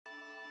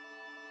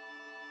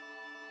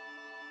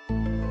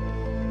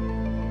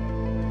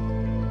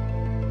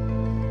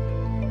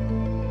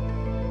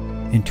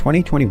In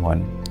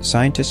 2021,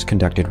 scientists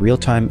conducted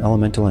real-time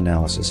elemental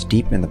analysis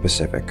deep in the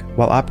Pacific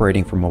while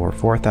operating from over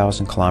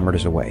 4,000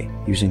 kilometers away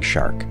using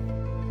SHARC,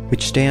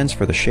 which stands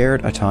for the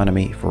Shared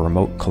Autonomy for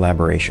Remote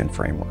Collaboration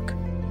Framework.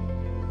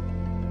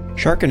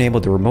 SHARC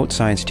enabled the remote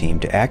science team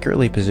to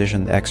accurately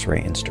position the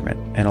X-ray instrument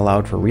and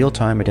allowed for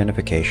real-time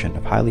identification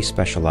of highly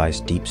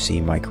specialized deep-sea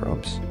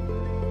microbes.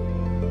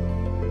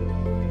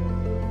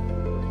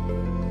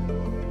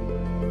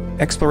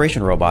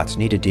 Exploration robots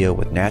need to deal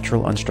with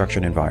natural,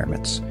 unstructured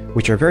environments,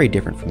 which are very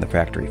different from the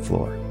factory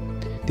floor.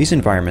 These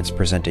environments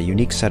present a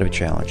unique set of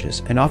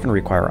challenges and often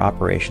require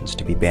operations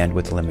to be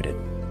bandwidth limited.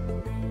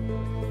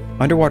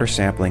 Underwater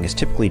sampling is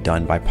typically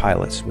done by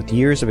pilots with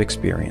years of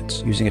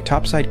experience using a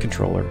topside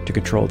controller to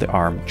control the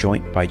arm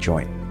joint by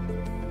joint.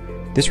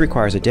 This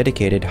requires a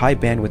dedicated high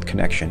bandwidth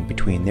connection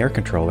between their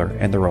controller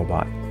and the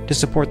robot to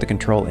support the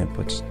control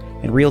inputs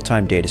and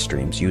real-time data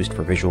streams used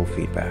for visual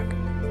feedback.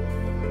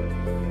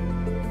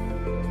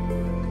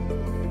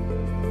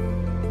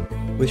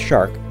 With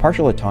SHARC,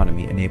 partial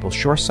autonomy enables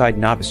shoreside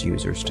novice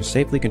users to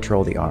safely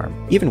control the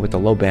arm, even with a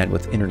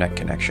low-bandwidth internet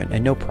connection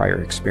and no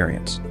prior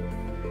experience.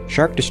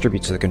 SHARC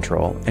distributes the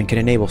control and can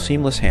enable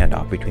seamless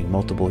handoff between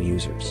multiple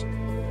users.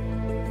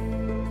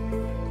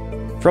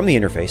 From the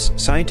interface,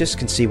 scientists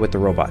can see what the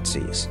robot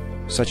sees,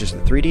 such as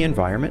the 3D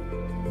environment,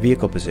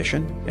 vehicle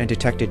position, and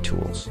detected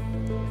tools.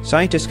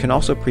 Scientists can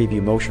also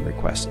preview motion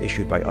requests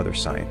issued by other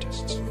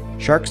scientists.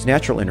 SHARC's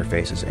natural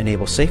interfaces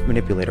enable safe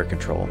manipulator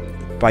control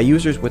by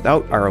users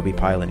without ROV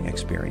piloting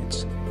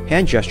experience.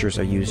 Hand gestures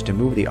are used to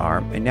move the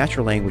arm, and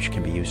natural language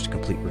can be used to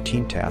complete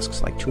routine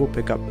tasks like tool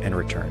pickup and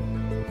return.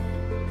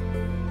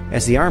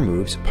 As the arm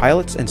moves,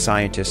 pilots and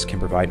scientists can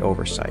provide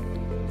oversight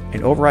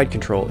and override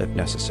control if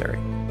necessary.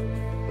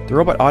 The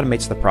robot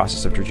automates the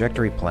process of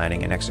trajectory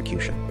planning and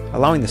execution,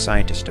 allowing the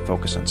scientist to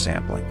focus on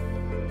sampling.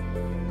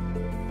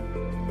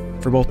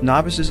 For both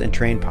novices and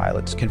trained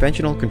pilots,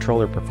 conventional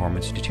controller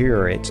performance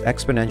deteriorates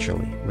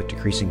exponentially with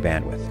decreasing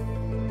bandwidth.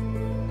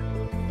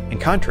 In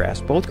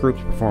contrast, both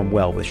groups perform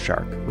well with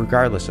SHARC,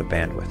 regardless of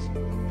bandwidth.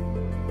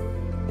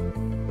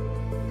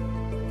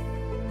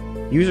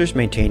 Users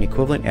maintain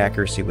equivalent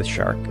accuracy with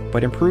SHARC,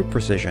 but improve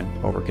precision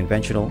over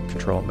conventional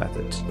control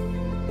methods.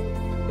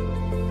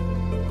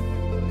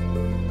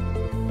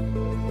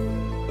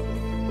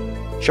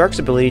 SHARC's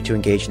ability to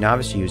engage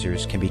novice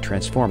users can be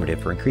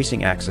transformative for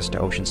increasing access to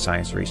ocean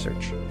science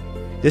research.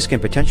 This can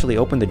potentially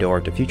open the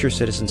door to future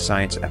citizen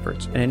science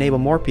efforts and enable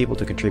more people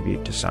to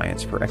contribute to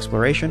science for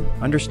exploration,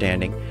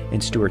 understanding,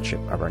 and stewardship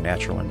of our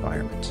natural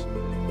environments.